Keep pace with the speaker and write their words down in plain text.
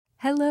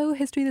Hello,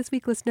 History This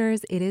Week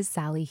listeners. It is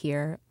Sally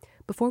here.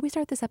 Before we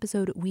start this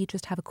episode, we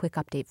just have a quick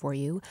update for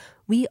you.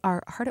 We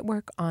are hard at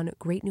work on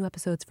great new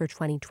episodes for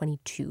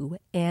 2022.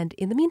 And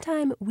in the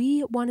meantime,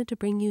 we wanted to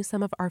bring you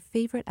some of our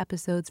favorite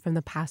episodes from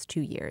the past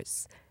 2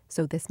 years.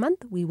 So this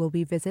month, we will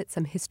revisit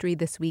some History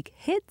This Week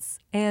hits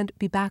and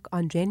be back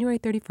on January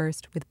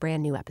 31st with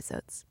brand new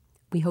episodes.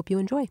 We hope you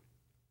enjoy.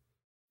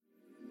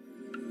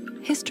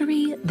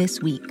 History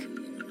This Week,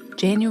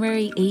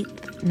 January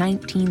 8th,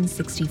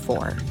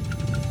 1964.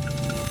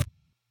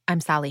 I'm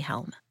Sally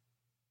Helm.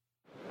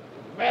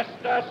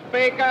 Mr.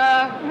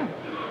 Speaker,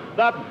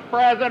 the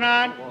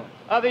President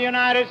of the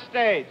United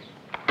States.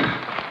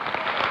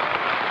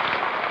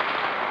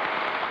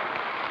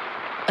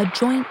 A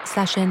joint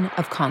session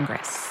of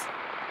Congress.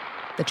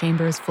 The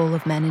chamber is full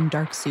of men in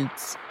dark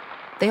suits.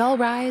 They all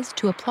rise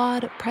to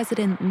applaud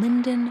President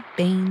Lyndon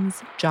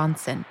Baines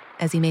Johnson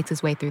as he makes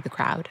his way through the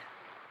crowd.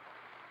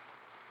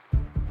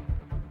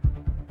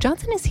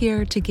 Johnson is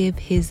here to give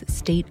his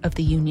State of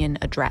the Union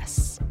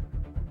address.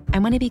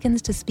 And when he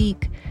begins to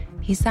speak,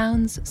 he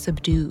sounds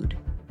subdued,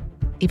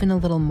 even a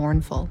little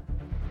mournful.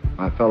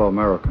 My fellow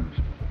Americans,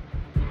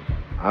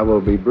 I will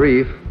be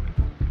brief,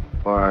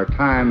 for our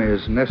time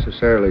is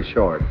necessarily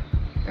short,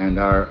 and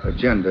our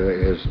agenda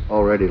is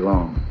already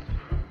long.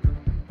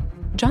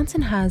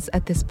 Johnson has,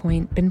 at this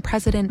point, been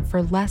president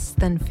for less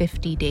than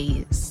 50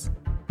 days.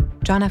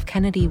 John F.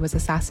 Kennedy was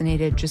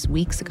assassinated just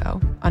weeks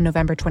ago, on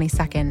November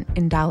 22nd,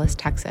 in Dallas,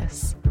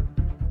 Texas.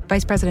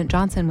 Vice President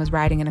Johnson was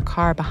riding in a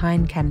car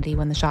behind Kennedy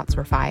when the shots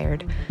were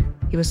fired.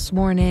 He was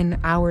sworn in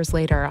hours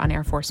later on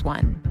Air Force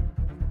One.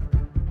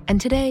 And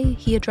today,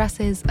 he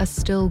addresses a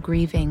still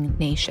grieving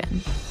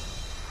nation.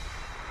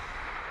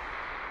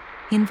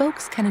 He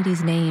invokes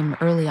Kennedy's name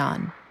early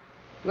on.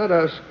 Let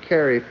us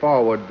carry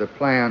forward the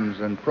plans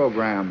and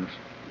programs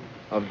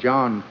of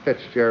John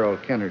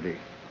Fitzgerald Kennedy,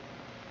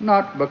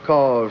 not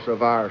because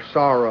of our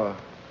sorrow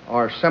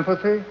or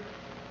sympathy,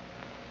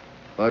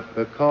 but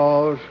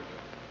because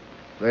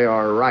they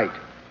are right.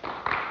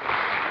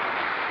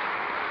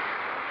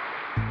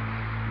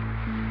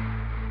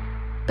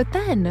 But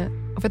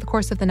then, over the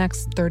course of the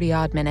next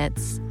 30-odd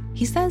minutes,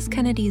 he says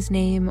Kennedy's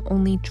name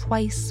only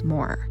twice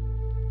more.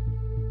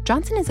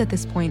 Johnson is at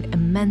this point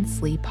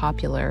immensely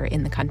popular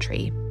in the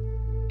country.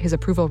 His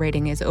approval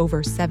rating is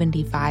over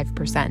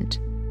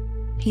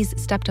 75%.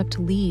 He's stepped up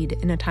to lead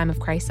in a time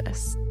of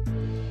crisis.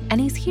 And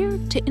he's here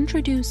to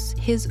introduce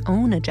his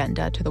own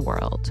agenda to the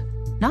world,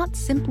 not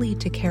simply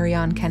to carry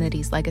on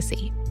Kennedy's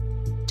legacy.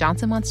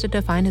 Johnson wants to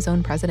define his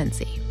own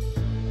presidency.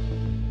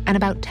 And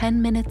about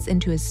 10 minutes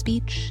into his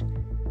speech,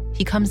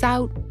 he comes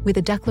out with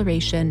a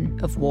declaration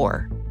of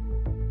war.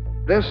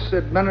 This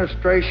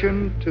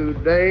administration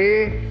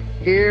today,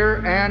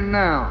 here and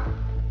now,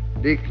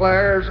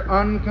 declares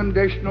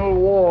unconditional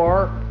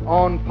war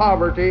on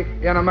poverty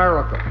in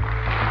America.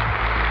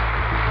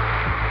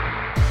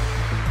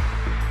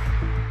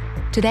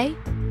 Today,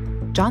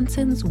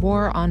 Johnson's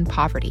war on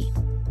poverty.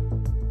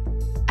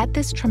 At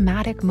this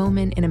traumatic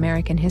moment in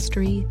American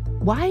history,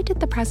 why did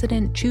the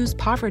president choose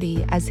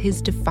poverty as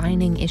his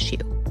defining issue?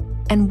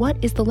 And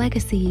what is the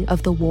legacy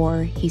of the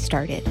war he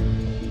started?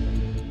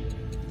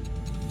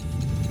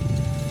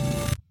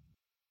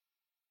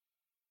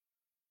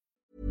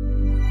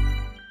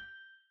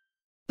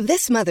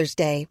 This Mother's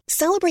Day,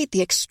 celebrate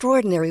the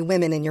extraordinary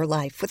women in your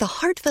life with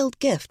a heartfelt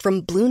gift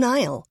from Blue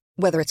Nile.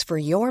 Whether it's for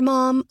your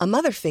mom, a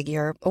mother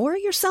figure, or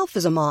yourself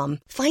as a mom,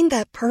 find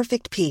that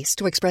perfect piece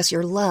to express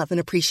your love and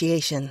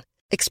appreciation.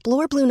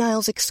 Explore Blue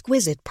Nile's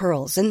exquisite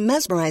pearls and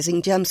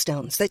mesmerizing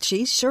gemstones that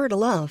she's sure to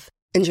love.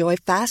 Enjoy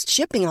fast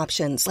shipping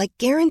options like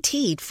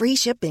guaranteed free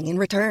shipping and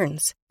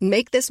returns.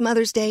 Make this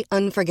Mother's Day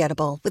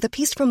unforgettable with a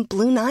piece from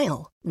Blue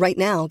Nile. Right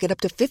now, get up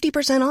to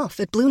 50% off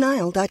at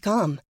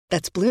BlueNile.com.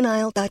 That's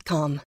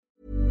BlueNile.com.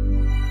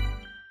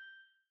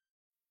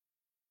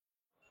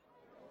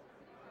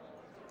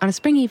 On a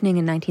spring evening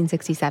in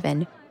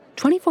 1967,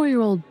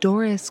 24-year-old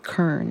Doris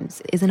Kearns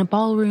is in a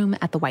ballroom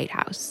at the White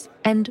House,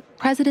 and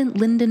President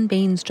Lyndon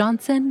Baines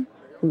Johnson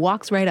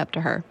walks right up to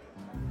her.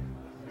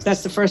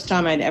 That's the first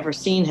time I'd ever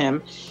seen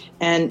him,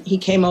 and he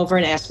came over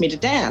and asked me to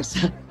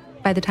dance.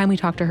 By the time we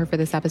talked to her for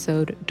this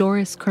episode,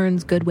 Doris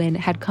Kearns Goodwin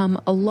had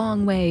come a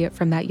long way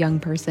from that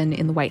young person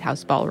in the White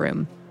House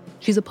ballroom.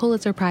 She's a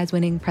Pulitzer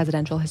Prize-winning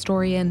presidential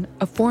historian,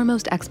 a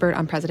foremost expert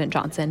on President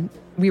Johnson.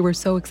 We were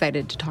so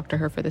excited to talk to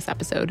her for this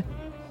episode,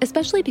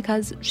 especially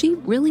because she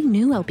really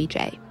knew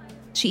LBJ.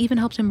 She even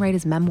helped him write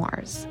his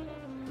memoirs.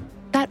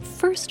 That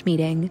first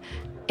meeting,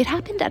 it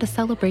happened at a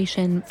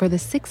celebration for the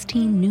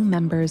 16 new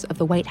members of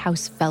the White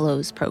House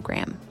Fellows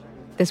Program.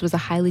 This was a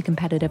highly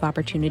competitive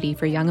opportunity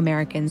for young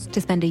Americans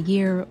to spend a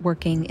year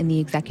working in the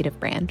executive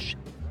branch.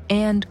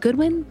 And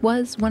Goodwin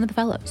was one of the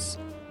fellows.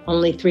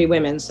 Only 3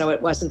 women, so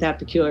it wasn't that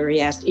peculiar.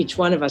 He asked each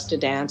one of us to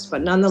dance,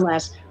 but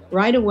nonetheless,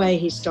 right away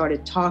he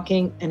started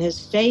talking and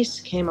his face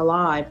came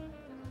alive.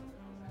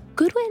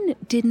 Goodwin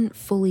didn't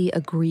fully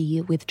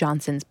agree with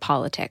Johnson's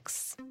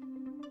politics.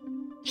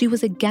 She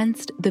was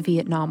against the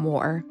Vietnam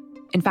War,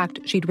 In fact,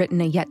 she'd written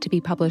a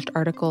yet-to-be-published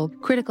article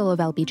critical of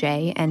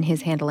LBJ and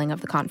his handling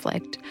of the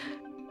conflict.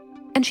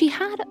 And she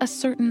had a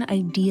certain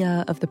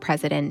idea of the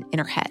president in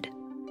her head.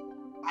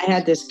 I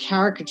had this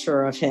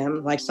caricature of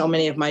him, like so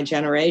many of my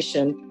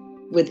generation,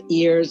 with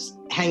ears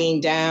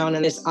hanging down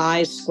and his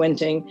eyes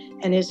squinting,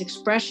 and his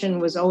expression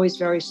was always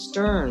very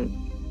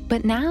stern.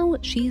 But now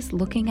she's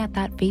looking at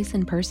that face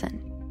in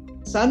person.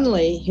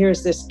 Suddenly,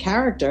 here's this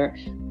character,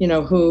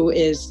 who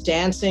is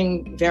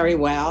dancing very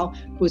well,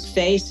 whose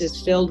face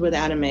is filled with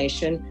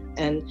animation,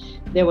 and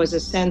there was a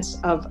sense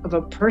of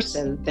a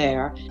person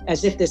there,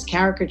 as if this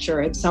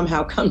caricature had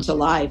somehow come to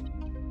life.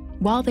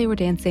 While they were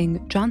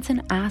dancing,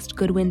 Johnson asked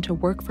Goodwin to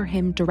work for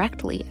him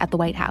directly at the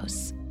White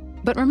House.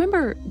 But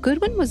remember,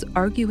 Goodwin was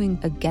arguing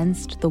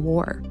against the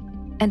war.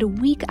 And a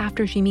week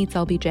after she meets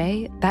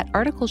LBJ, that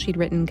article she'd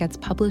written gets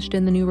published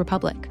in the New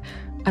Republic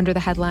under the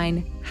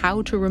headline,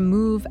 How to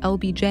Remove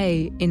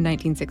LBJ in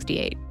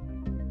 1968.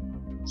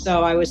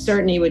 So I was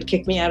certain he would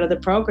kick me out of the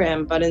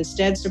program, but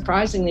instead,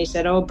 surprisingly,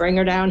 said, bring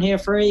her down here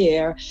for a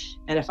year.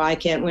 And if I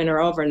can't win her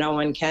over, no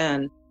one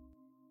can.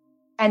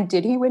 And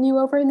did he win you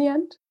over in the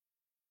end?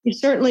 He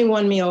certainly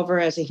won me over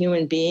as a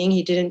human being.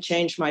 He didn't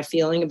change my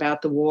feeling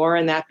about the war,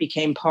 and that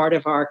became part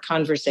of our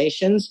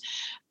conversations.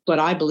 But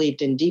I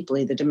believed in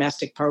deeply the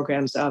domestic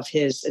programs of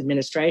his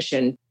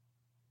administration.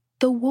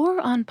 The War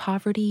on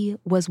Poverty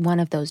was one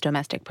of those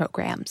domestic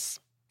programs,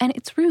 and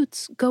its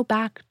roots go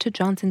back to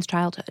Johnson's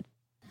childhood.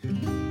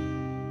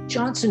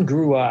 Johnson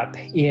grew up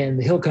in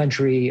the hill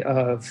country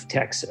of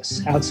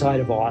Texas, outside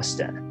of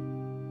Austin.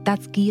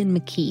 That's Guian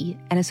McKee,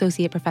 an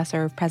associate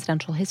professor of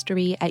presidential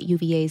history at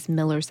UVA's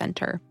Miller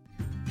Center.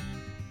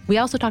 We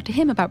also talked to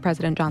him about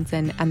President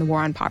Johnson and the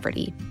War on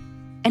Poverty.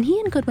 And he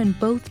and Goodwin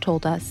both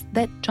told us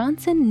that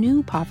Johnson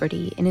knew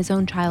poverty in his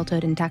own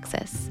childhood in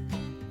Texas.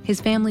 His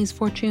family's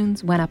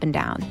fortunes went up and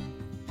down.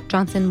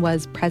 Johnson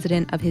was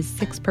president of his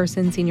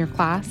 6-person senior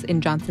class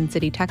in Johnson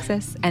City,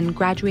 Texas, and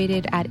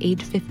graduated at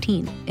age 15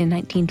 in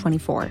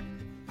 1924.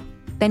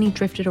 Then he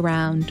drifted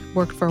around,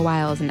 worked for a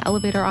while as an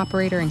elevator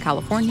operator in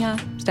California,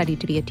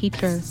 studied to be a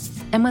teacher,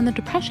 and when the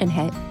Depression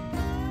hit,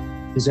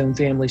 his own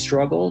family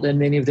struggled, and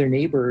many of their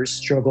neighbors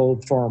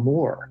struggled far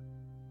more.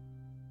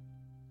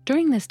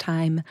 During this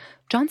time,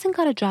 Johnson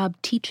got a job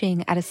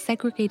teaching at a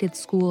segregated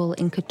school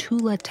in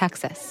Cotulla,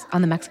 Texas,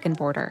 on the Mexican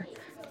border.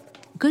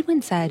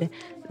 Goodwin said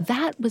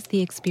that was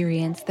the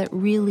experience that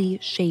really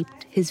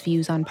shaped his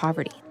views on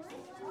poverty.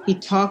 He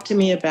talked to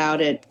me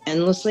about it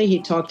endlessly. He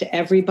talked to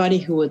everybody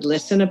who would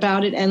listen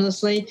about it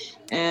endlessly.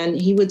 And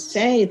he would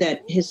say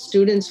that his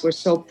students were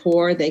so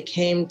poor, they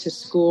came to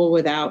school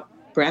without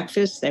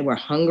breakfast. They were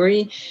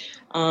hungry.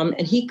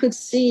 And he could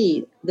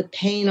see the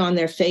pain on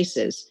their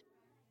faces.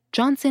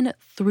 Johnson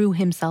threw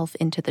himself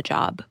into the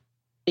job.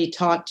 He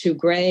taught 2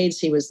 grades.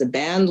 He was the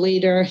band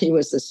leader. He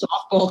was the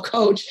softball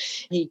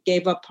coach. He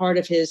gave up part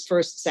of his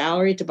first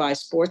salary to buy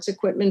sports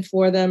equipment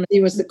for them.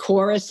 He was the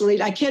chorus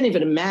leader. I can't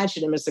even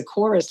imagine him as the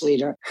chorus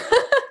leader.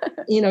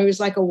 He was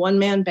like a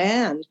one-man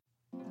band.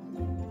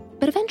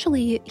 But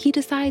eventually, he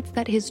decides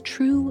that his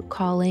true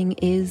calling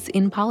is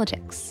in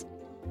politics.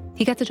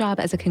 He gets a job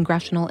as a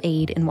congressional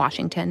aide in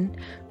Washington,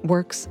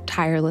 works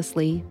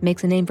tirelessly,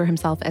 makes a name for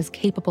himself as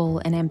capable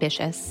and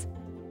ambitious.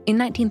 In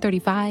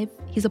 1935,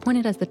 he's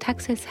appointed as the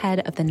Texas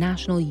head of the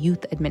National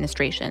Youth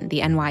Administration, the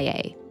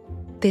NYA.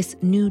 This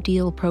New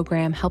Deal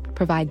program helped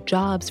provide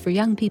jobs for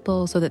young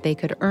people so that they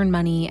could earn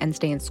money and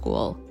stay in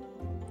school.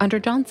 Under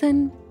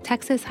Johnson,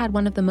 Texas had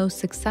one of the most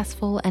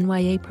successful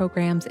NYA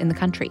programs in the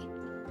country.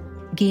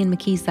 Guian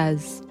McKee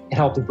says, It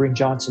helped to bring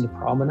Johnson to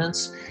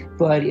prominence,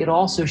 but it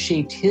also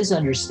shaped his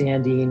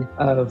understanding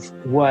of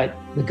what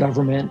the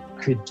government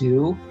could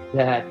do,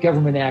 that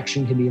government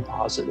action can be a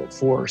positive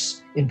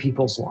force in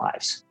people's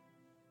lives.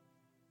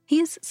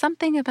 He's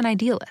something of an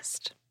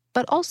idealist,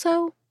 but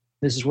also...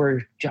 This is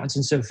where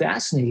Johnson's so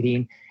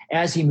fascinating.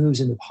 As he moves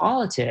into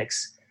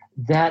politics,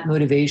 that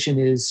motivation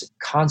is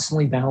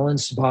constantly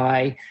balanced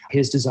by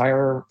his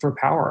desire for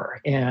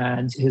power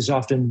and his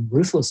often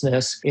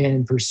ruthlessness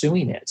in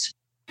pursuing it.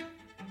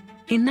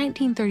 In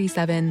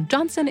 1937,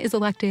 Johnson is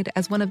elected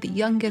as one of the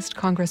youngest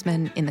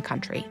congressmen in the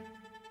country.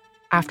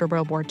 After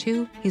World War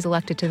II, he's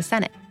elected to the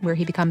Senate, where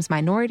he becomes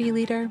minority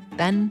leader,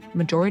 then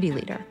majority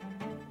leader.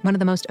 One of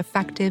the most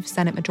effective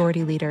Senate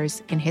majority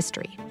leaders in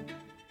history.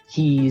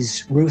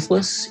 He's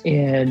ruthless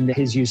in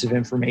his use of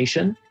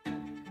information.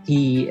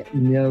 He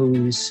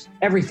knows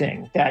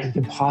everything that he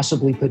can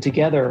possibly put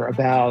together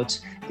about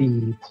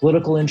the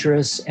political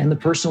interests and the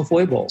personal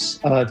foibles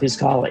of his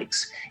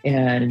colleagues.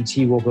 And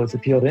he will both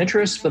appeal to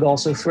interests, but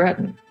also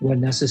threaten when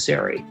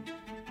necessary.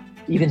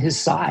 Even his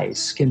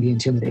size can be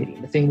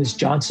intimidating. The famous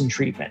Johnson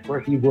treatment, where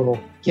he will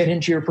get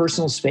into your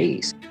personal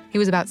space. He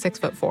was about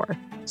 6'4".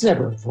 He's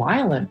never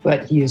violent,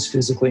 but he is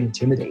physically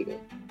intimidating.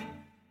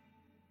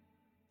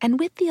 And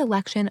with the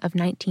election of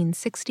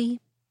 1960,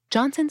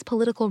 Johnson's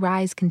political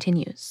rise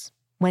continues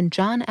when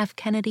John F.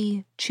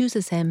 Kennedy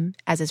chooses him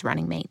as his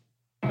running mate.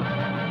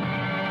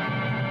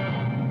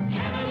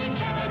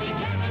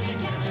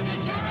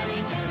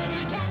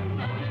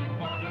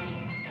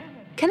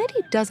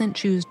 Kennedy doesn't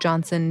choose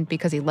Johnson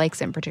because he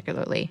likes him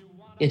particularly.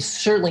 It's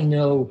certainly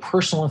no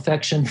personal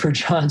affection for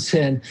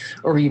Johnson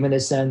or even a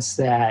sense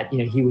that,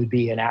 he would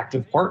be an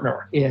active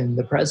partner in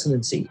the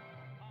presidency.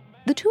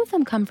 The two of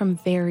them come from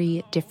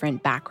very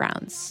different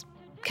backgrounds.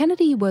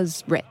 Kennedy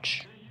was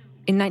rich.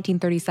 In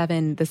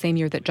 1937, the same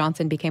year that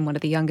Johnson became one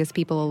of the youngest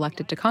people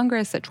elected to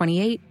Congress at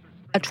 28,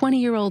 a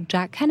 20-year-old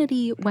Jack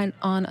Kennedy went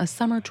on a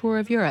summer tour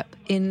of Europe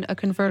in a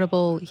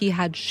convertible he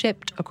had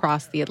shipped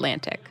across the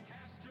Atlantic.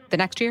 The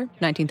next year,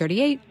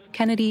 1938,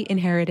 Kennedy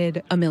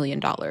inherited $1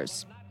 million.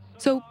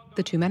 So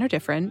the two men are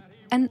different,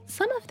 and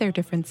some of their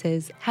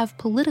differences have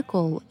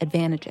political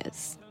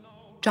advantages.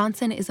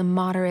 Johnson is a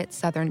moderate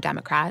Southern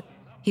Democrat.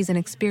 He's an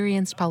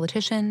experienced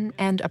politician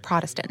and a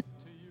Protestant.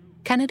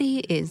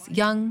 Kennedy is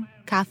young,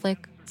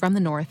 Catholic, from the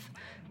North.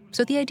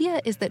 So the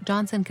idea is that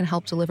Johnson can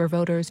help deliver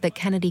voters that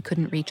Kennedy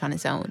couldn't reach on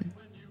his own,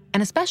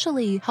 and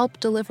especially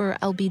help deliver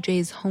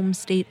LBJ's home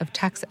state of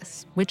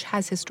Texas, which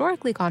has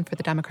historically gone for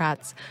the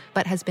Democrats,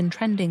 but has been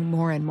trending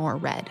more and more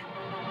red.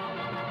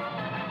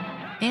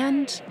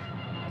 And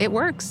it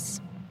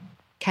works.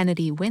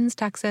 Kennedy wins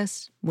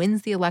Texas,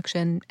 wins the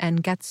election,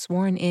 and gets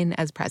sworn in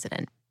as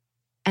president.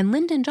 And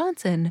Lyndon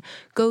Johnson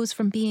goes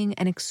from being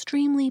an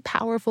extremely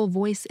powerful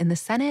voice in the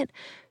Senate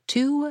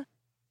to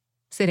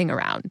sitting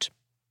around.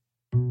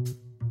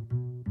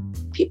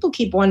 People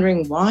keep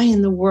wondering, why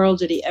in the world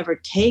did he ever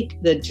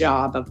take the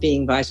job of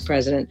being vice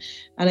president?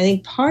 And I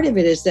think part of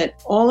it is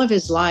that all of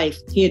his life,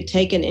 he had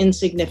taken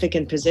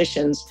insignificant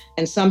positions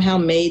and somehow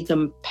made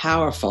them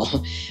powerful.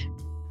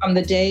 From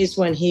the days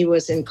when he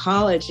was in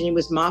college and he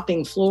was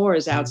mopping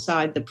floors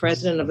outside the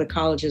president of the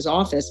college's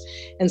office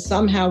and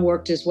somehow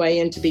worked his way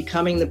into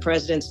becoming the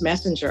president's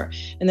messenger.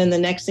 And then the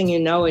next thing you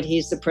know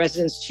he's the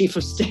president's chief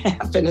of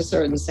staff in a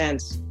certain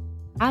sense.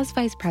 As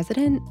vice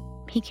president,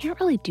 he can't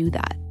really do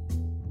that.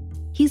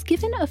 He's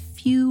given a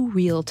few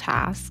real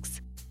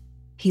tasks.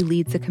 He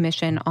leads a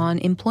commission on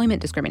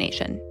employment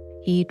discrimination.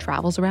 He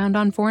travels around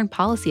on foreign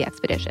policy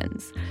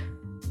expeditions.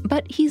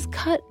 But he's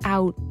cut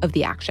out of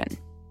the action.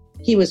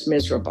 He was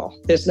miserable.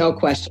 There's no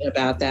question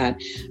about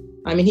that.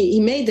 I mean, he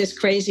made this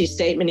crazy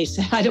statement. He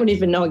said, I don't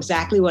even know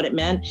exactly what it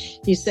meant.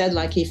 He said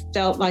he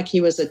felt like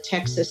he was a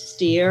Texas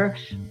steer.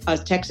 A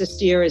Texas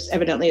steer is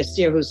evidently a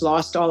steer who's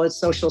lost all its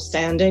social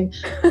standing.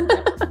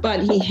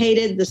 But he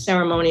hated the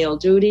ceremonial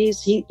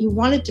duties. He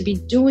wanted to be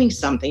doing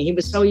something. He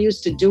was so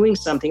used to doing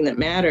something that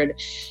mattered.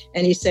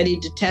 And he said he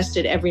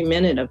detested every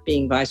minute of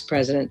being vice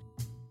president.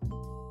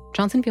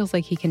 Johnson feels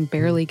like he can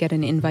barely get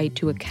an invite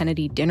to a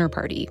Kennedy dinner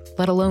party,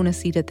 let alone a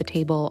seat at the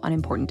table on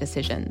important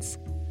decisions.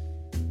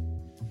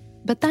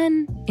 But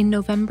then, in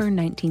November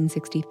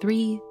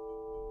 1963,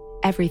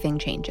 everything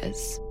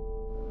changes.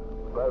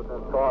 The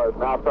president's car is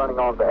now turning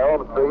onto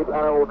Elm Street,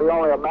 and it will be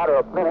only a matter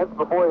of minutes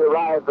before he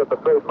arrives at the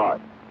trademark.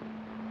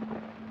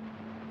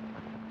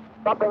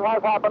 Something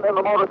has happened in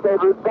the motorcade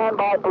route. Stand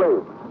by,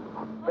 please.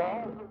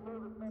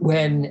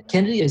 When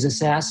Kennedy is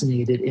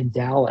assassinated in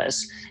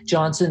Dallas,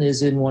 Johnson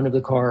is in one of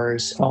the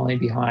cars following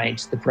behind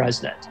the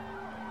president.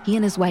 He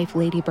and his wife,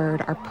 Lady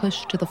Bird, are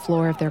pushed to the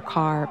floor of their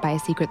car by a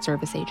Secret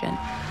Service agent.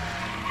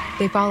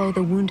 They follow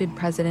the wounded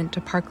president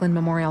to Parkland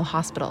Memorial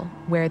Hospital,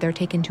 where they're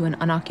taken to an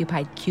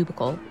unoccupied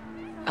cubicle.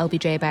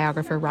 LBJ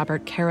biographer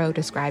Robert Caro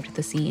described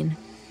the scene.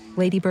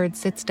 Lady Bird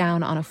sits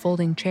down on a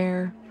folding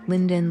chair.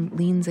 Lyndon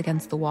leans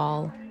against the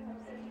wall.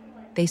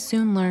 They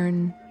soon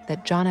learn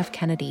that John F.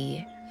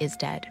 Kennedy is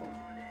dead.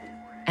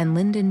 And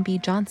Lyndon B.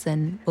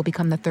 Johnson will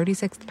become the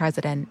 36th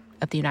president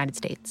of the United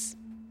States.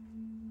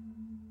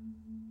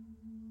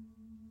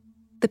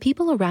 The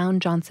people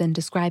around Johnson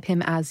describe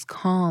him as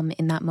calm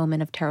in that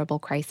moment of terrible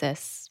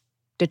crisis,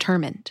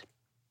 determined.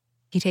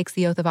 He takes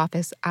the oath of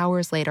office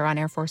hours later on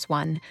Air Force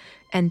One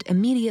and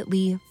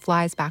immediately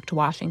flies back to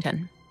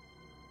Washington.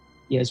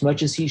 As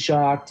much as he's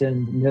shocked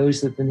and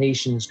knows that the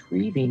nation is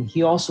grieving,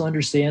 he also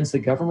understands the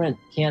government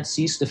can't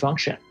cease to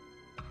function.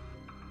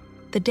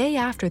 The day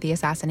after the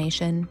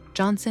assassination,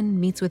 Johnson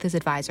meets with his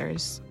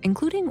advisors,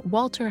 including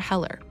Walter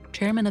Heller,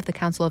 chairman of the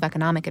Council of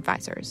Economic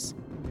Advisors.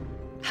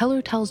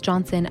 Heller tells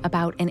Johnson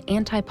about an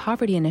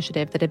anti-poverty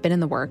initiative that had been in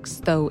the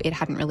works, though it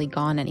hadn't really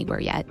gone anywhere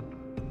yet.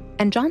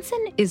 And Johnson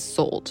is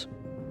sold.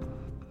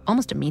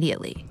 Almost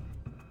immediately.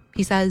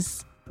 He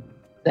says,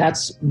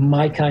 "That's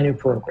my kind of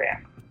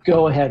program.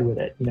 Go ahead with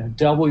it.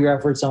 Double your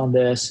efforts on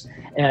this.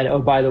 And oh,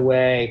 by the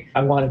way,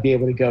 I want to be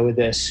able to go with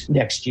this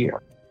next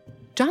year."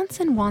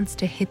 Johnson wants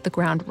to hit the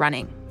ground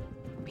running.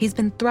 He's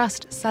been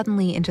thrust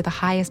suddenly into the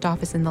highest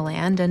office in the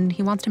land, and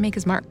he wants to make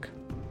his mark.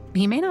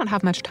 He may not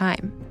have much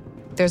time.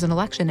 There's an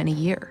election in a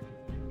year.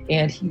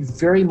 And he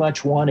very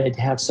much wanted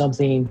to have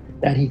something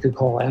that he could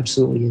call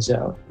absolutely his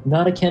own.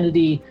 Not a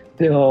Kennedy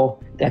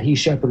bill that he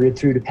shepherded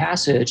through to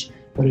passage,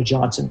 but a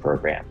Johnson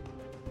program.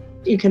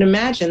 You can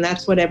imagine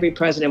that's what every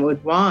president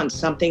would want,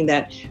 something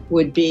that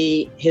would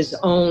be his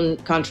own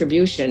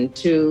contribution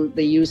to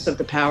the use of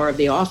the power of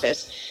the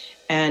office.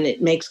 And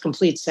it makes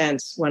complete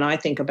sense when I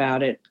think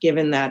about it,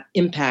 given that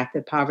impact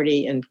that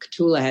poverty and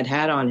Cthulhu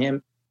had on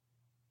him.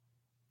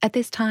 At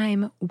this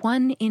time,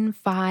 1 in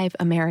 5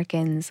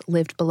 Americans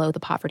lived below the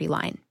poverty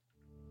line.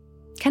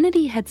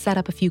 Kennedy had set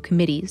up a few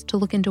committees to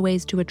look into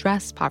ways to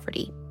address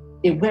poverty.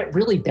 It went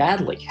really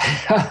badly.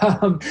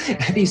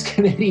 These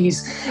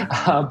committees,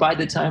 by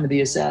the time of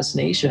the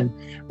assassination,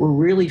 were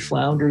really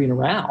floundering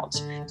around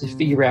to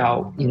figure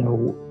out,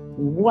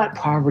 what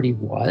poverty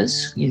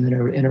was in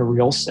a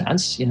real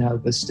sense,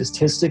 but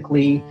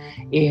statistically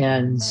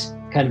and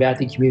kind of at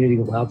the community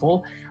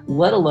level,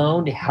 let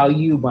alone how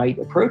you might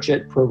approach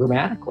it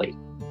programmatically.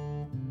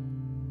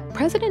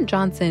 President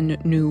Johnson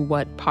knew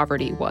what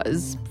poverty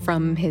was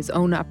from his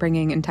own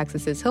upbringing in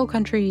Texas's Hill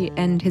Country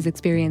and his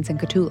experience in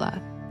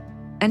Cotulla.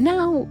 And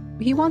now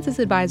he wants his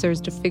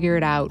advisors to figure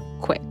it out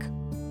quick.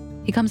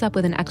 He comes up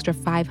with an extra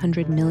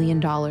 $500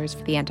 million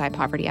for the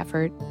anti-poverty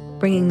effort,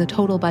 bringing the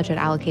total budget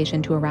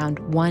allocation to around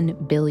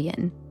 $1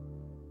 billion.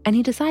 And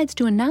he decides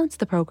to announce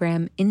the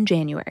program in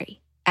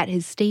January at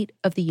his State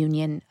of the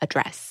Union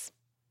address.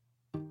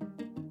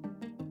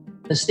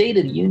 The State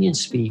of the Union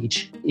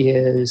speech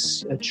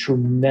is a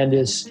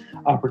tremendous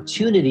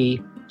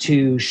opportunity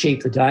to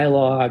shape the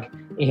dialogue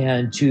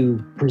and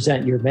to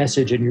present your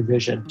message and your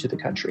vision to the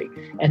country.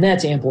 And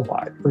that's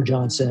amplified for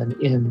Johnson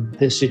in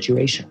this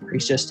situation where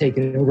he's just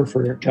taken over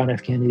for John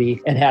F.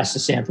 Kennedy and has to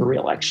stand for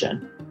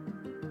re-election.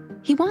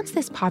 He wants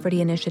this poverty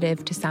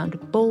initiative to sound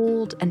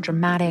bold and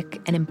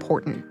dramatic and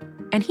important.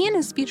 And he and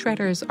his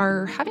speechwriters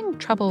are having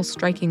trouble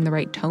striking the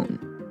right tone.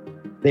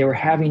 They were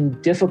having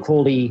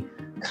difficulty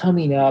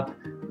coming up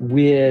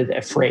with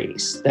a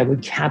phrase that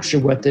would capture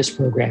what this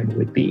program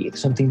would be,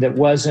 something that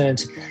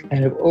wasn't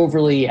kind of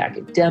overly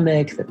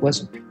academic, that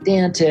wasn't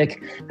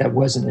pedantic, that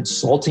wasn't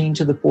insulting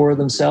to the poor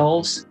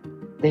themselves.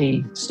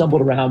 They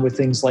stumbled around with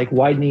things like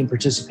widening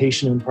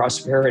participation and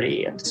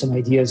prosperity and some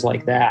ideas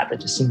like that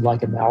just seemed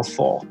like a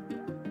mouthful.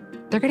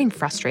 They're getting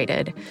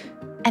frustrated.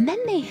 And then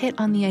they hit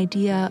on the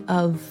idea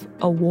of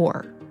a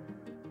war.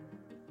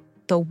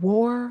 The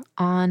war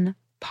on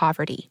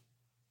poverty.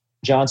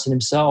 Johnson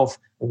himself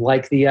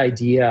liked the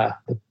idea,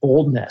 the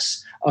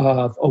boldness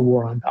of a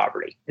war on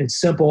poverty. It's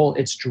simple,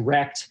 it's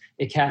direct,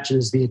 it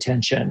catches the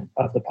attention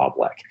of the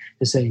public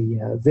to say,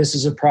 this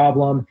is a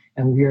problem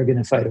and we are going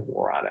to fight a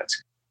war on it.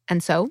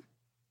 And so?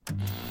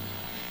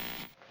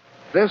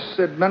 This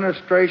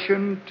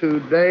administration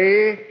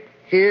today,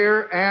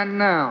 here and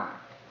now,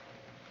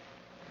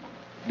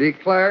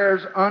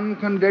 declares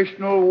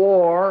unconditional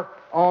war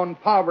on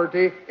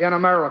poverty in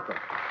America.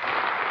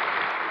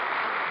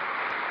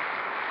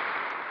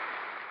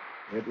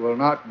 It will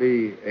not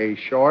be a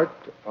short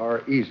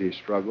or easy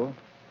struggle.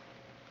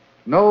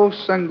 No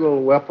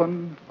single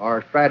weapon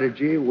or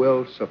strategy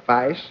will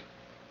suffice.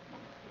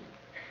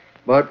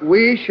 But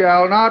we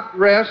shall not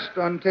rest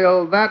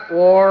until that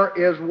war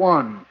is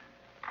won.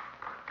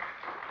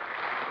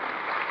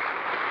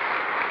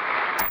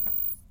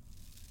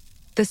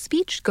 The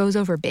speech goes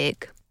over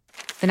big.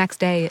 The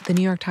next day, the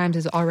New York Times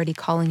is already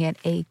calling it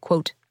a,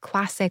 quote,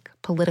 classic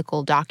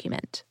political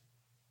document.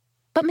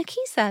 But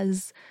McKee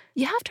says,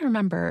 you have to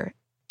remember,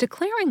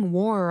 declaring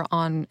war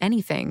on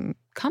anything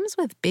comes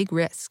with big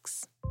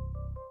risks.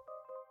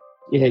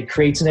 It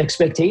creates an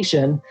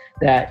expectation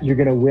that you're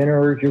going to win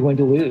or you're going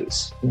to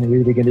lose. You're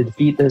either going to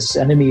defeat this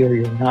enemy or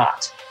you're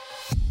not.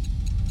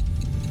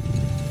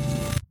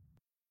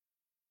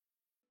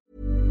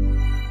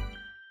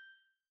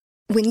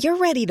 When you're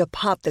ready to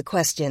pop the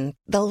question,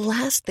 the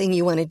last thing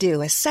you want to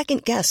do is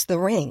second-guess the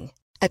ring.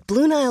 At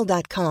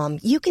BlueNile.com,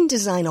 you can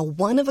design a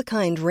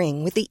one-of-a-kind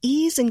ring with the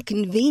ease and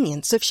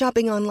convenience of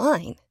shopping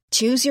online.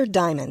 Choose your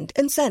diamond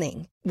and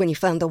setting. When you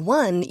find the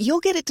one, you'll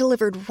get it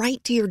delivered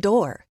right to your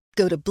door.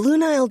 Go to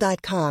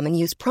BlueNile.com and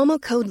use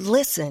promo code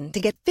LISTEN to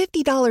get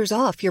 $50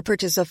 off your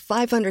purchase of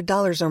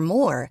 $500 or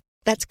more.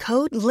 That's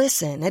code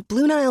LISTEN at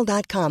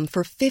BlueNile.com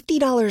for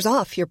 $50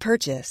 off your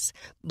purchase.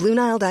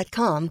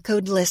 BlueNile.com,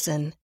 code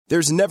LISTEN.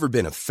 There's never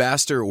been a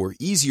faster or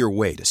easier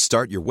way to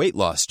start your weight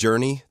loss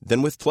journey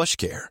than with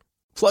PlushCare.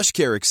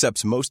 PlushCare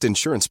accepts most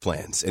insurance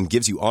plans and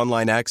gives you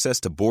online access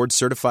to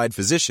board-certified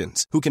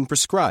physicians who can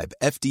prescribe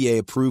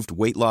FDA-approved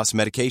weight loss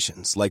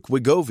medications like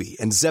Wegovy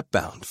and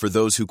Zepbound for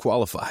those who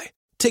qualify.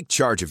 Take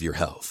charge of your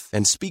health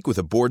and speak with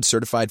a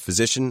board-certified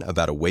physician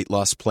about a weight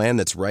loss plan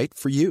that's right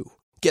for you.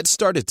 Get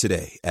started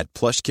today at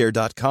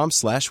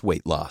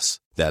plushcare.com/weight loss.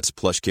 That's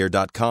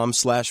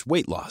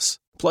plushcare.com/weight loss.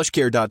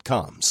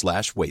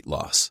 plushcare.com/weight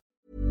loss.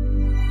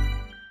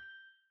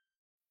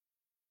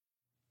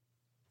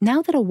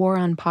 Now that a war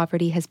on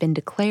poverty has been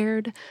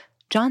declared,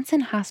 Johnson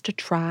has to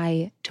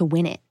try to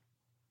win it.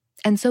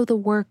 And so the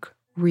work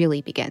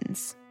really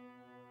begins.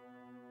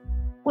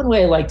 One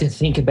way I like to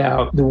think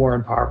about the war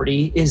on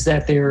poverty is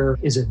that there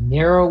is a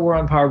narrow war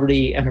on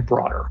poverty and a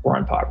broader war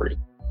on poverty.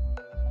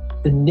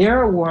 The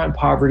narrow war on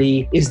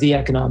poverty is the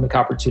Economic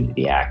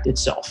Opportunity Act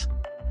itself.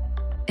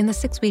 In the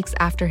 6 weeks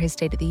after his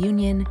State of the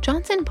Union,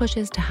 Johnson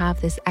pushes to have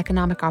this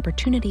Economic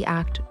Opportunity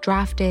Act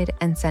drafted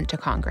and sent to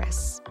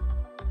Congress.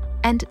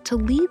 And to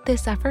lead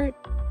this effort,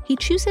 he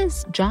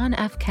chooses John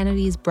F.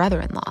 Kennedy's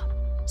brother-in-law,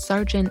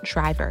 Sargent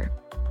Shriver.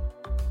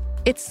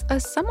 It's a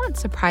somewhat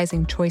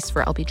surprising choice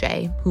for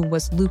LBJ, who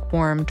was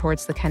lukewarm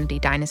towards the Kennedy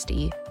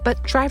dynasty, but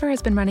Shriver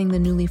has been running the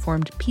newly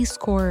formed Peace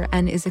Corps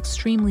and is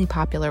extremely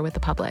popular with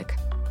the public.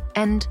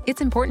 And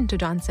it's important to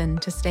Johnson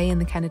to stay in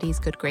the Kennedys'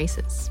 good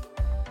graces.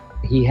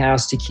 He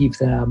has to keep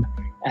them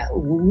at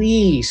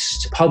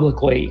least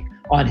publicly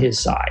on his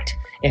side,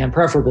 and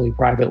preferably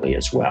privately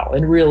as well.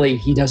 And really,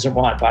 he doesn't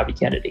want Bobby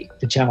Kennedy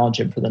to challenge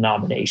him for the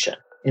nomination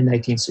in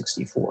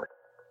 1964.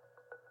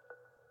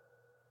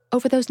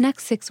 Over those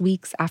next 6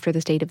 weeks after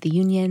the State of the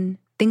Union,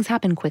 things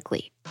happen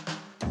quickly.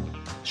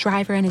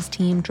 Shriver and his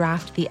team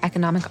draft the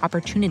Economic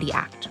Opportunity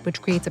Act,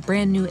 which creates a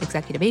brand new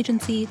executive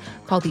agency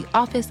called the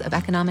Office of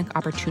Economic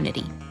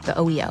Opportunity, the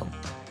OEO.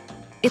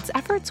 Its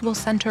efforts will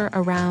center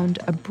around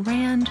a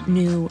brand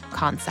new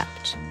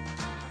concept.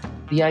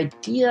 The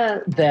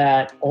idea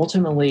that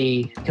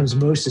ultimately becomes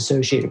most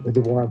associated with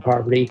the war on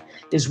poverty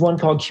is one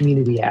called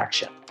community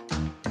action.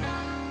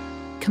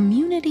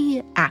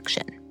 Community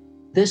action.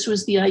 This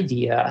was the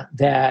idea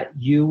that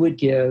you would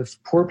give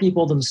poor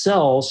people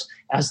themselves,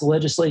 as the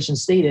legislation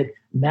stated,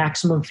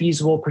 maximum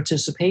feasible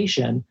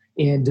participation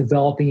in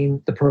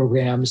developing the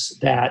programs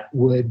that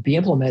would be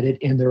implemented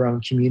in their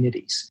own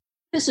communities.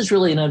 This is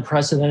really an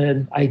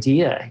unprecedented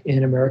idea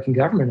in American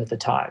government at the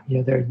time.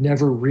 There had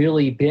never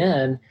really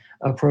been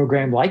a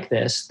program like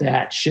this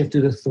that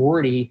shifted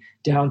authority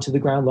down to the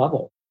ground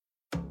level.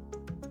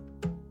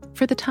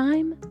 For the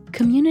time,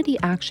 community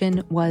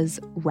action was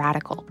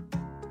radical.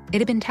 It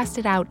had been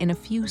tested out in a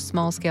few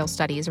small-scale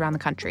studies around the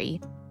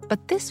country,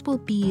 but this will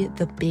be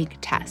the big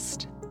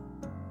test.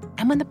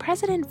 And when the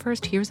president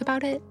first hears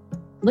about it,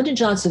 Lyndon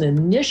Johnson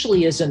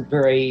initially isn't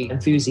very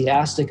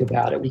enthusiastic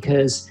about it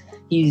because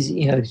he's,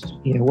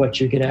 what,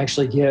 you can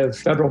actually give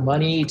federal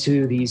money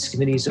to these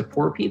communities of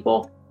poor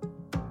people?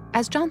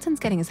 As Johnson's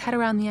getting his head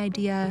around the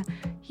idea,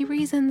 he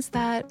reasons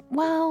that,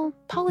 well,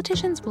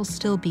 politicians will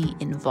still be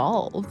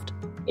involved.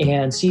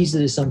 And sees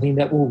it as something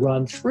that will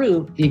run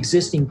through the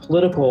existing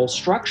political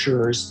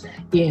structures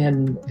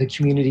in the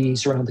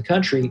communities around the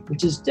country,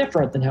 which is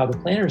different than how the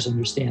planners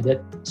understand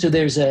it. So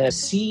there's a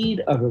seed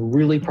of a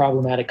really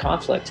problematic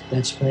conflict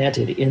that's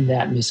planted in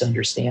that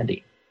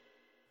misunderstanding.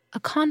 A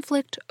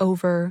conflict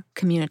over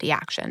community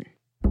action.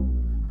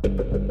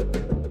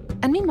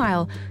 And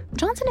meanwhile,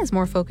 Johnson is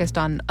more focused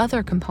on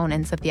other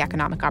components of the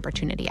Economic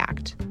Opportunity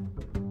Act.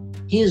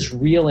 His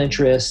real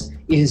interest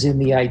is in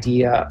the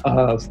idea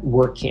of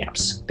work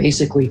camps,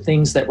 basically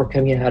things that were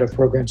coming out of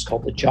programs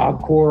called the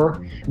Job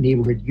Corps,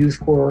 Neighborhood Youth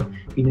Corps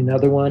being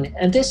another one.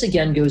 And this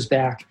again goes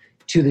back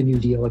to the New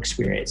Deal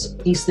experience.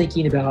 He's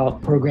thinking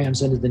about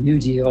programs under the New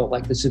Deal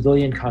like the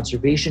Civilian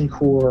Conservation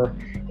Corps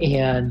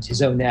and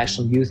his own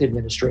National Youth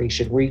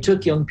Administration, where he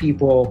took young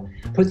people,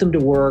 put them to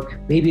work,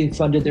 maybe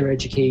funded their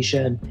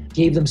education,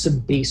 gave them some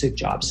basic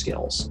job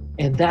skills.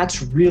 And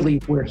that's really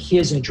where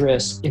his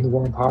interest in the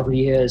war on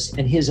poverty is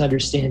and his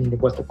understanding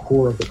of what the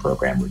core of the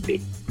program would be.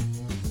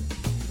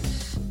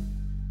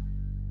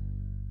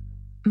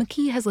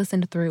 McKee has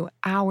listened through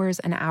hours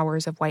and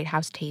hours of White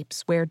House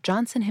tapes where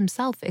Johnson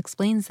himself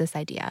explains this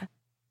idea.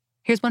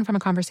 Here's one from a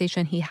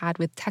conversation he had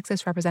with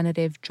Texas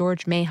Representative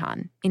George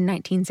Mahon in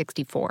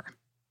 1964.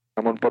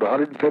 I'm going to put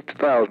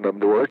 150,000 of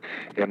them to work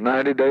in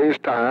 90 days'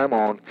 time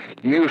on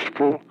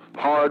useful,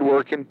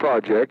 hard-working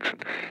projects,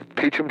 and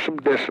teach them some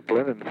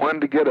discipline and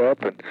when to get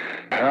up and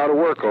how to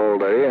work all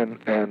day.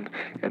 And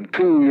in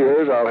 2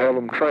 years, I'll have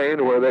them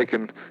trained where they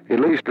can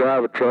at least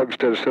drive a truck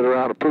instead of sit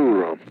around a pool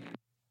room.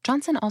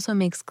 Johnson also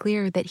makes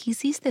clear that he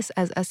sees this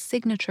as a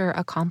signature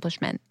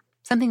accomplishment,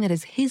 something that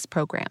is his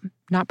program,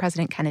 not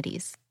President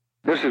Kennedy's.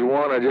 This is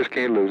one I just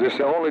can't lose. This is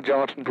the only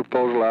Johnson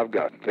proposal I've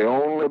got, the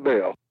only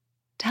bill.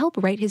 To help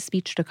write his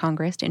speech to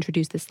Congress to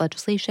introduce this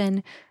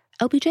legislation,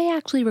 LBJ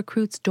actually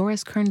recruits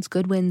Doris Kearns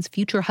Goodwin's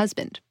future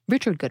husband,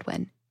 Richard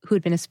Goodwin, who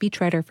had been a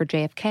speechwriter for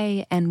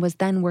JFK and was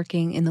then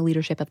working in the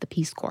leadership of the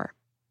Peace Corps.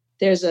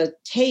 There's a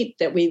tape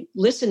that we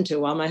listened to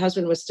while my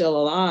husband was still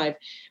alive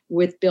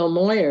with Bill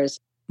Moyers.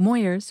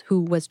 Moyers,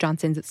 who was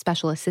Johnson's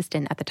special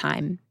assistant at the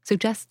time,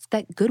 suggests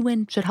that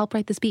Goodwin should help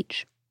write the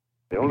speech.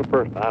 The only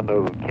person I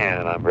know who can,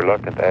 and I'm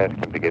reluctant to ask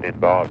him to get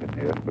involved in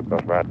this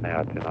because right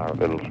now it's in our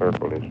little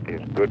circle,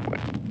 is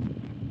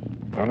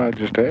Goodwin. Well, I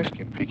just asked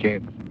him if he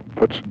can't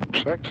put some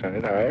sex in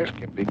it. I asked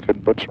him if he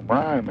couldn't put some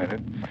rhyme in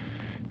it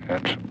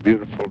and some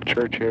beautiful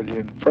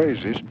Churchillian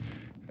phrases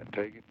and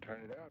take it and turn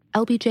it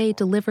out. LBJ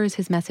delivers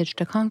his message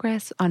to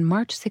Congress on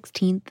March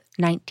 16th,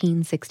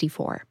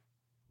 1964.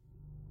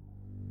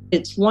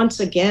 It's once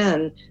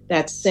again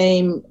that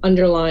same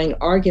underlying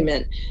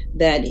argument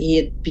that he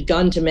had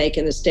begun to make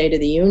in the State of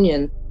the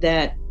Union,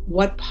 that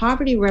what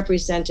poverty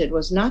represented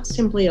was not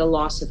simply a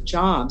loss of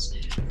jobs,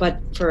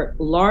 but for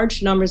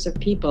large numbers of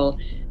people,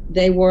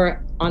 they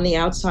were on the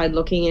outside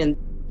looking in.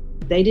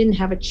 They didn't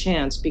have a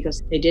chance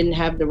because they didn't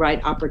have the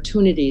right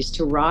opportunities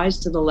to rise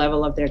to the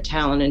level of their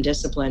talent and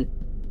discipline.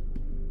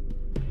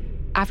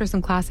 After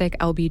some classic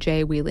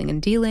LBJ wheeling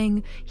and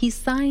dealing, he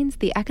signs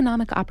the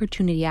Economic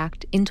Opportunity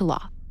Act into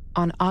law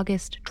on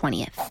August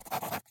 20th.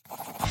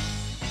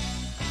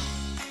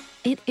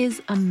 It is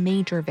a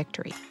major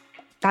victory.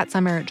 That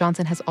summer,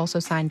 Johnson has also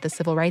signed the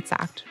Civil Rights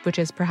Act, which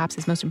is perhaps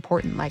his most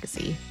important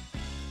legacy.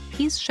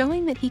 He's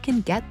showing that he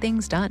can get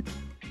things done.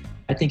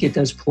 I think it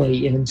does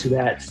play into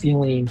that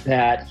feeling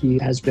that he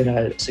has been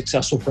a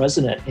successful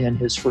president in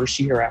his first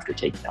year after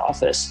taking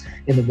office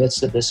in the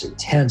midst of this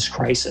intense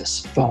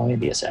crisis following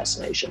the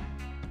assassination.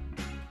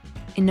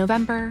 In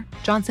November,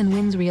 Johnson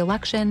wins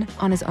re-election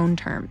on his own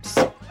terms.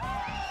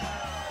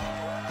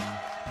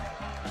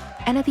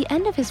 And at the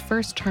end of his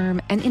first term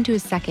and into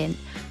his second,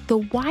 the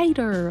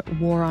wider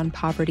war on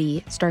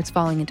poverty starts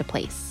falling into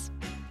place.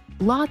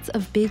 Lots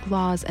of big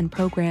laws and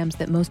programs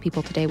that most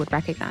people today would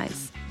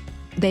recognize.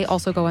 They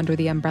also go under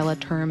the umbrella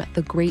term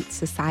the Great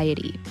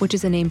Society, which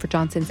is a name for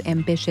Johnson's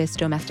ambitious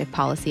domestic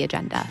policy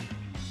agenda.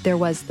 There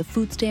was the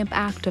Food Stamp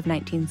Act of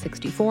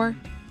 1964,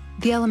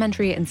 the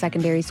Elementary and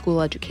Secondary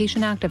School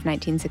Education Act of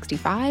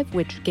 1965,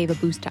 which gave a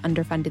boost to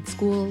underfunded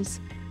schools,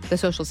 the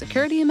Social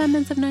Security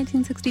Amendments of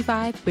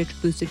 1965,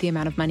 which boosted the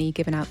amount of money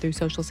given out through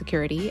Social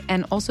Security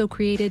and also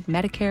created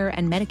Medicare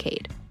and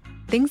Medicaid,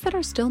 things that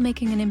are still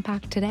making an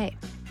impact today.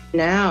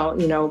 Now,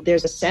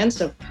 there's a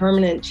sense of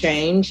permanent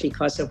change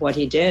because of what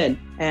he did,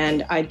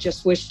 and I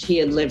just wished he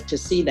had lived to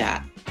see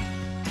that.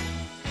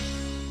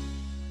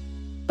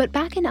 But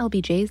back in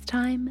LBJ's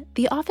time,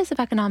 the Office of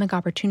Economic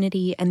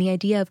Opportunity and the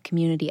idea of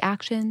community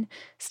action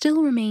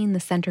still remain the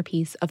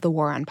centerpiece of the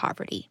war on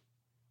poverty.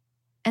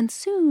 And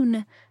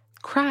soon,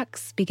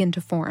 cracks begin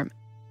to form.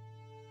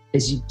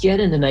 As you get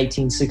into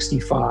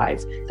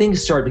 1965,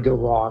 things start to go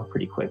wrong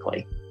pretty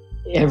quickly.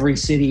 Every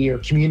city or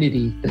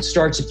community that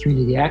starts a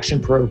community action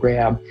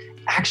program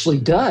actually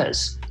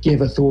does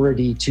give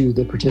authority to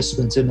the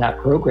participants in that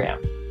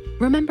program.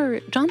 Remember,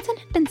 Johnson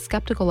had been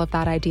skeptical of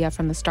that idea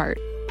from the start,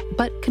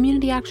 but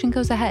community action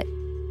goes ahead.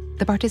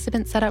 The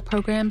participants set up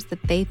programs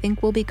that they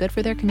think will be good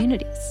for their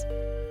communities.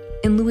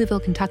 In Louisville,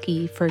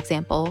 Kentucky, for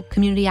example,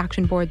 community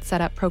action boards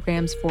set up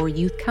programs for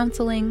youth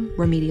counseling,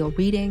 remedial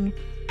reading,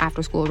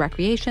 after-school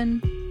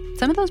recreation.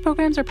 Some of those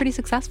programs are pretty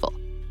successful.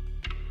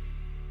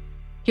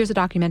 Here's a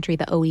documentary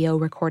the OEO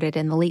recorded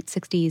in the late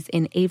 60s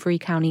in Avery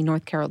County,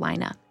 North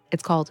Carolina.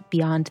 It's called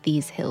Beyond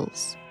These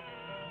Hills.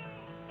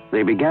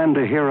 They began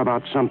to hear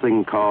about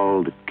something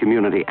called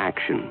community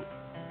action.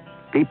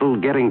 People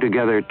getting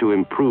together to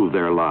improve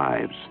their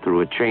lives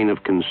through a chain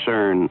of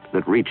concern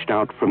that reached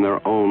out from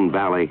their own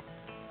valley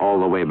all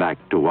the way back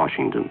to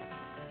Washington.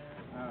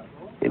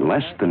 In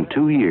less than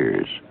 2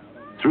 years,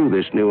 through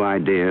this new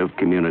idea of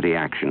community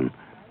action,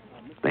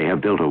 they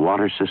have built a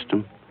water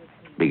system,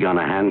 begun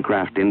a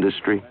handcraft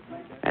industry,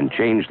 and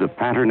changed the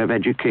pattern of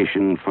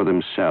education for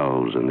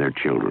themselves and their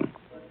children.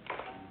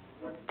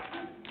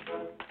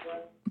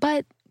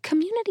 But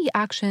community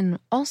action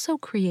also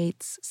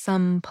creates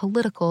some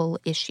political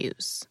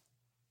issues.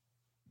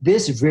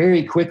 This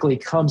very quickly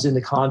comes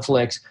into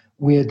conflict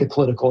with the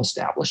political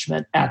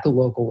establishment at the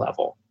local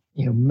level.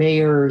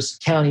 Mayors,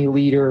 county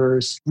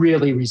leaders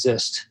really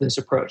resist this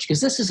approach because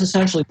this is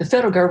essentially the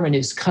federal government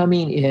is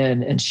coming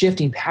in and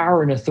shifting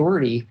power and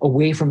authority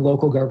away from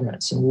local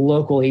governments and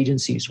local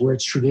agencies where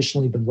it's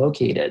traditionally been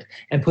located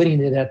and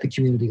putting it at the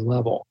community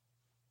level.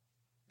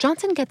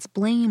 Johnson gets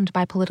blamed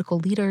by political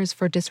leaders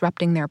for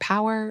disrupting their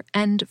power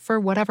and for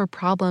whatever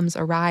problems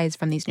arise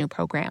from these new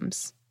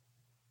programs.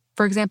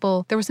 For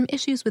example, there were some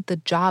issues with the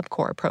Job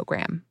Corps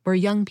program, where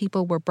young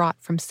people were brought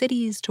from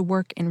cities to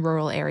work in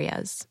rural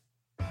areas.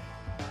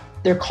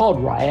 They're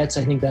called riots.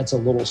 I think that's a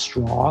little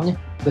strong,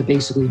 but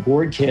basically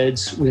bored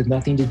kids with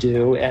nothing to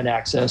do and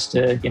access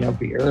to,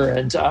 beer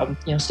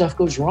and, stuff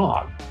goes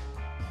wrong.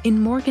 In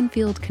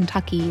Morganfield,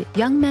 Kentucky,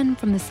 young men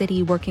from the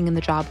city working in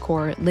the Job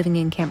Corps living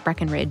in Camp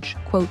Breckenridge,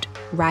 quote,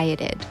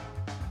 rioted.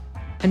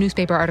 A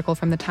newspaper article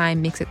from the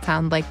time makes it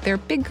sound like their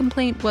big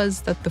complaint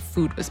was that the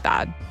food was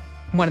bad.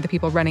 One of the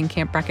people running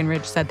Camp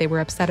Breckenridge said they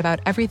were upset about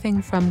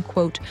everything from,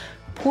 quote,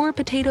 poor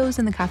potatoes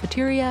in the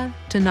cafeteria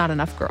to not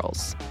enough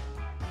girls.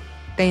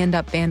 They end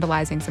up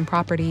vandalizing some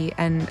property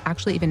and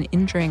actually even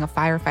injuring a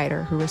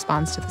firefighter who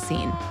responds to the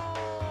scene.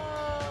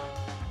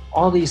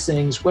 All these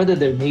things, whether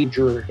they're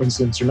major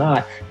incidents or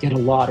not, get a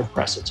lot of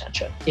press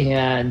attention.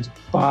 And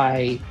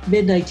by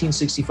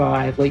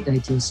mid-1965, late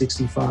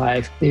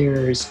 1965,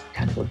 there's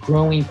kind of a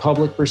growing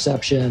public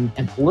perception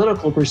and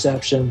political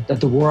perception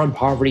that the war on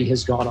poverty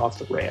has gone off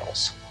the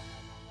rails.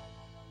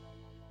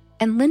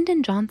 And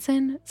Lyndon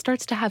Johnson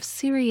starts to have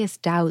serious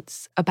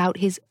doubts about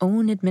his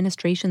own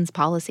administration's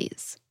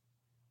policies.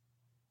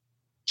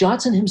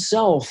 Johnson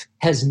himself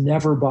has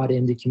never bought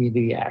into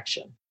community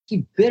action.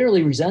 He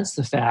bitterly resents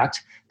the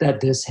fact that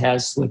this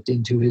has slipped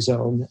into his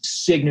own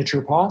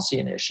signature policy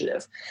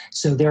initiative.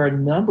 So there are a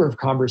number of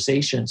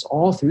conversations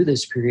all through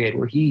this period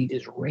where he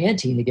is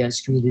ranting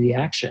against community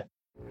action.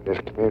 This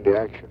community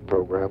action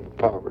program of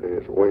poverty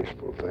is a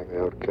wasteful thing. They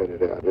ought to cut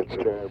it out.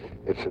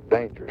 It's a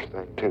dangerous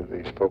thing, too.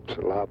 These folks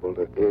are liable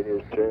to... It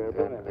is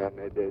terrible, and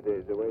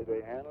the way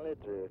they handle it...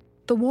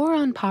 The war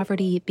on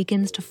poverty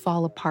begins to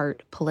fall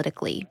apart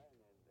politically.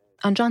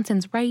 On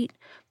Johnson's right,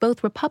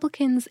 both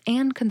Republicans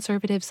and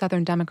conservative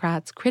Southern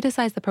Democrats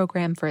criticize the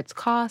program for its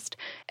cost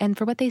and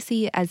for what they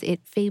see as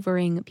it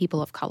favoring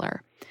people of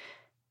color.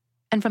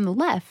 And from the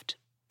left,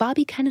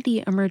 Bobby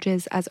Kennedy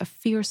emerges as a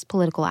fierce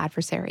political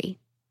adversary.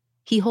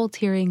 He holds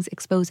hearings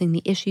exposing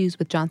the issues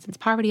with Johnson's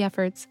poverty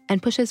efforts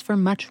and pushes for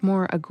much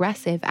more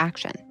aggressive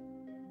action.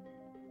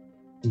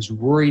 He's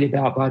worried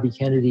about Bobby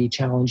Kennedy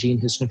challenging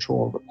his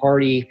control of the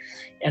party,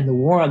 and the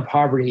war on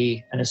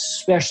poverty, and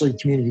especially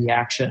community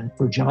action,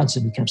 for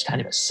Johnson becomes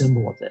kind of a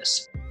symbol of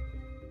this.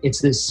 It's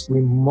this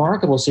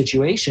remarkable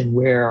situation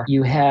where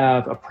you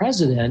have a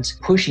president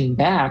pushing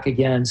back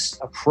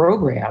against a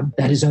program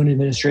that his own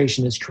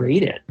administration has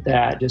created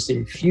that just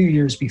a few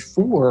years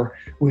before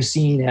was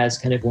seen as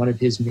kind of one of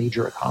his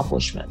major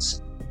accomplishments.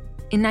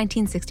 In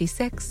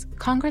 1966,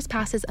 Congress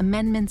passes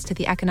amendments to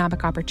the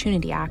Economic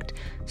Opportunity Act,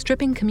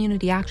 stripping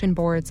community action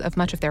boards of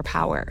much of their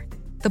power.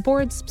 The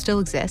boards still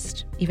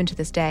exist, even to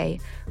this day,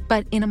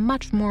 but in a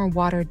much more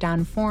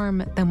watered-down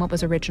form than what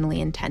was originally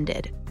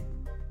intended.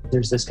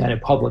 There's this kind of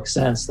public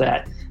sense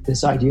that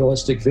this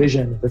idealistic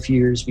vision of a few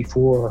years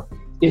before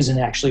isn't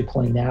actually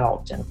playing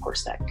out. And of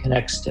course, that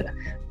connects to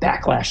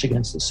backlash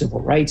against the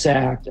Civil Rights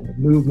Act and the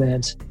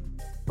movement,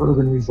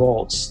 urban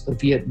revolts, the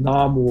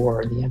Vietnam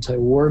War, and the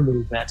anti-war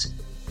movement.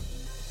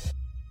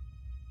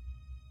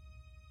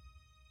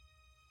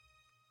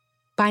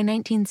 By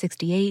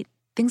 1968,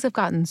 things have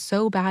gotten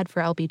so bad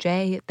for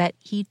LBJ that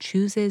he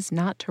chooses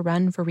not to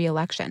run for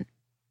re-election.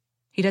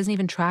 He doesn't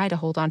even try to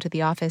hold on to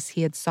the office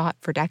he had sought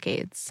for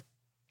decades.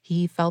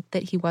 He felt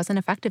that he wasn't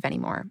effective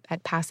anymore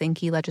at passing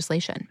key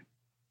legislation.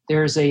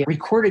 There's a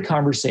recorded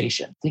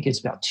conversation, I think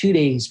it's about 2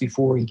 days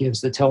before he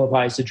gives the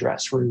televised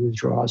address where he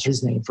withdraws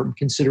his name from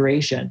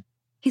consideration.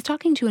 He's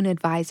talking to an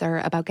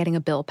advisor about getting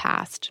a bill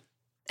passed.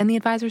 And the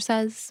advisor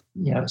says,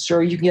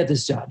 "Sir, you can get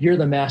this done. You're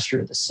the master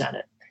of the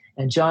Senate."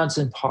 And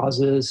Johnson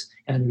pauses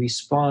and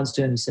responds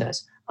to him and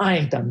says, "I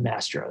ain't the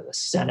master of the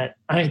Senate.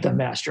 I ain't the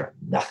master of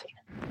nothing."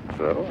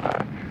 So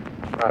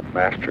I'm not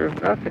master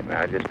of nothing.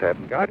 I just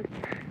haven't got it.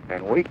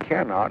 And we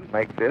cannot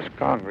make this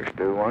Congress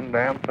do one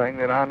damn thing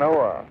that I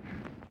know of.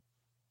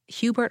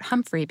 Hubert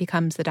Humphrey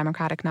becomes the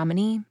Democratic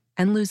nominee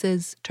and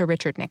loses to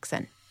Richard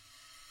Nixon.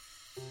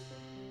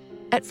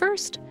 At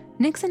first,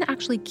 Nixon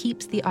actually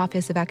keeps the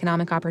Office of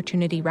Economic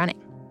Opportunity running.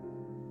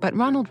 But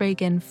Ronald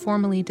Reagan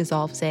formally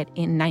dissolves it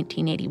in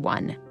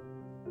 1981.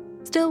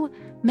 Still,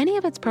 many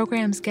of its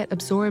programs get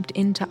absorbed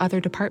into other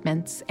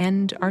departments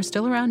and are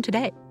still around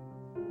today.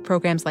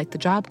 Programs like the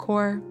Job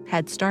Corps,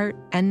 Head Start,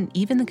 and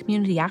even the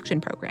Community Action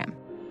Program.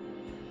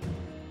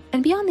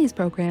 And beyond these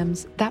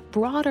programs, that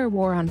broader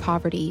war on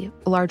poverty,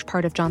 a large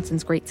part of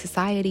Johnson's Great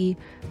Society,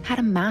 had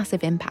a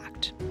massive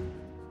impact.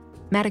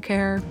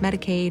 Medicare,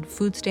 Medicaid,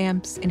 food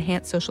stamps,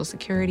 enhanced Social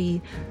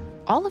Security,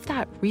 all of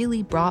that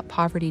really brought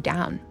poverty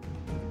down.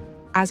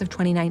 As of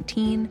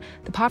 2019,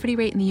 the poverty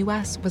rate in the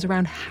U.S. was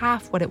around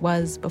half what it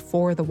was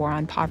before the war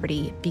on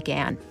poverty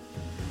began.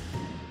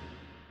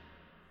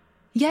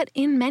 Yet,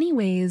 in many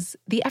ways,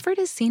 the effort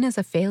is seen as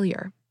a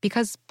failure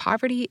because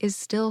poverty is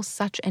still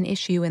such an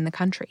issue in the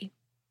country.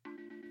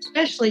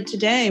 Especially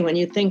today, when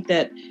you think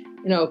that,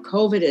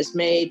 COVID has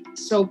made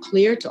so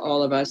clear to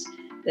all of us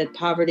that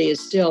poverty is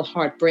still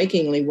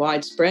heartbreakingly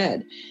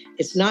widespread.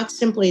 It's not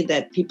simply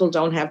that people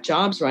don't have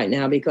jobs right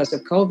now because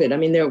of COVID. I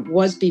mean, there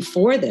was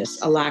before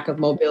this a lack of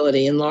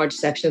mobility in large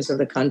sections of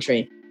the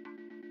country.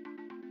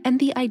 And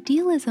the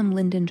idealism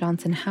Lyndon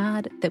Johnson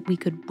had that we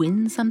could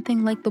win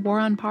something like the war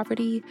on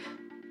poverty,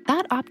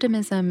 that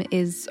optimism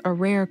is a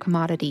rare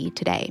commodity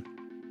today.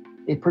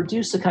 It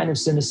produced a kind of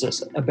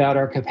cynicism about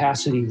our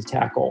capacity to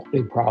tackle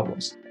big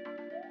problems.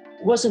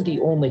 It wasn't the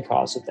only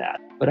cause of that,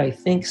 but I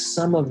think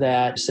some of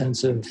that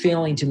sense of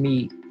failing to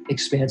meet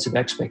expansive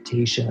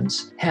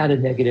expectations had a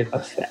negative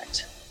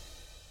effect.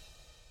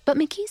 But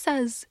McKee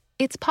says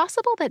it's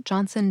possible that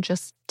Johnson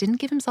just didn't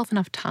give himself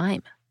enough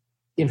time.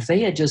 If they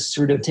had just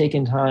sort of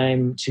taken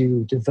time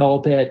to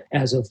develop it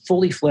as a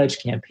fully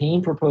fledged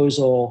campaign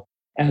proposal,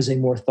 as a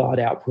more thought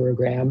out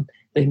program,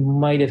 they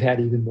might have had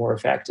even more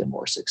effect and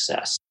more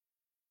success.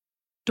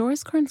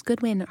 Doris Kearns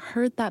Goodwin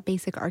heard that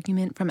basic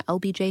argument from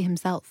LBJ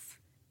himself.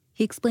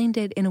 He explained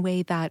it in a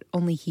way that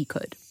only he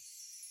could.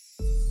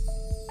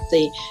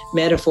 The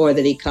metaphor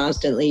that he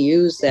constantly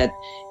used that,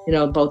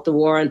 both the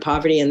war on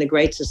poverty and the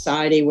Great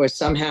Society were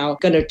somehow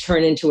going to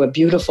turn into a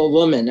beautiful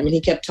woman. I mean, he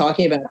kept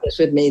talking about this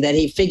with me, that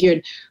he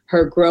figured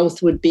her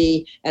growth would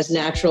be as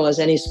natural as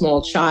any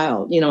small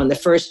child. In the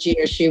first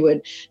year, she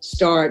would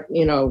start,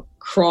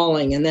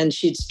 crawling, and then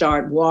she'd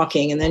start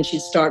walking, and then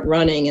she'd start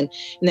running. And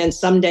then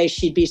someday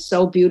she'd be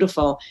so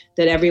beautiful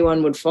that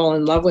everyone would fall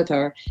in love with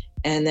her.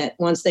 And that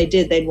once they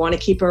did, they'd want to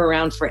keep her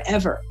around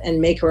forever and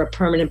make her a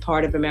permanent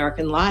part of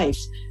American life,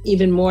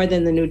 even more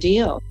than the New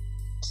Deal.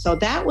 So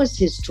that was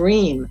his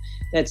dream,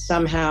 that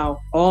somehow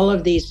all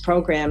of these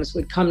programs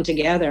would come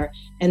together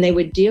and they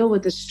would deal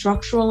with the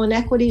structural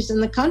inequities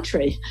in the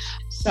country.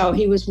 So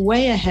he was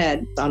way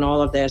ahead on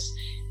all of this,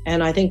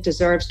 and I think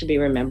deserves to be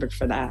remembered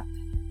for that.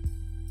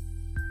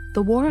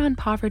 The war on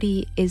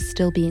poverty is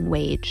still being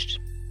waged,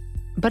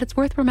 but it's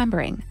worth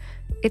remembering.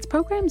 Its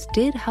programs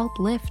did help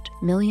lift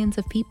millions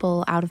of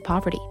people out of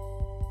poverty,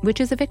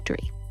 which is a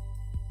victory,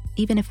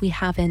 even if we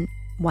haven't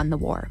won the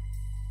war.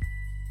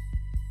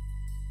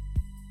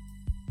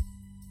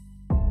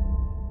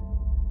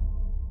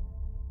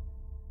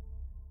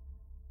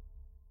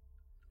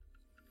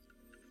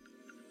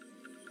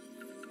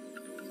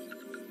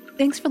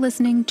 Thanks for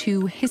listening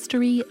to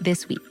History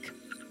This Week.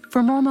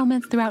 For more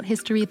moments throughout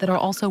history that are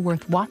also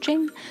worth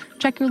watching,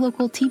 check your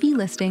local TV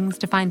listings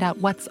to find out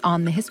what's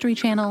on the History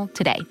Channel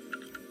today.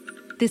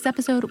 This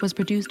episode was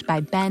produced by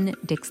Ben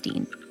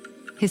Dickstein.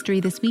 History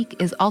This Week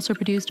is also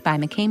produced by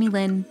McKamey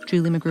Lynn,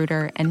 Julie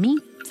Magruder, and me,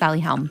 Sally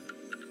Helm.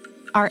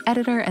 Our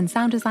editor and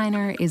sound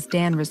designer is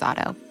Dan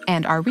Rosado,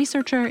 and our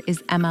researcher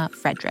is Emma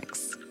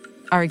Fredericks.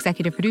 Our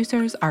executive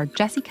producers are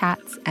Jesse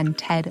Katz and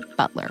Ted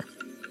Butler.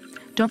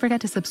 Don't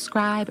forget to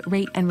subscribe,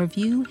 rate, and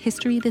review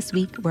History This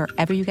Week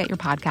wherever you get your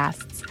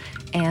podcasts,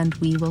 and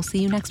we will see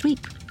you next week.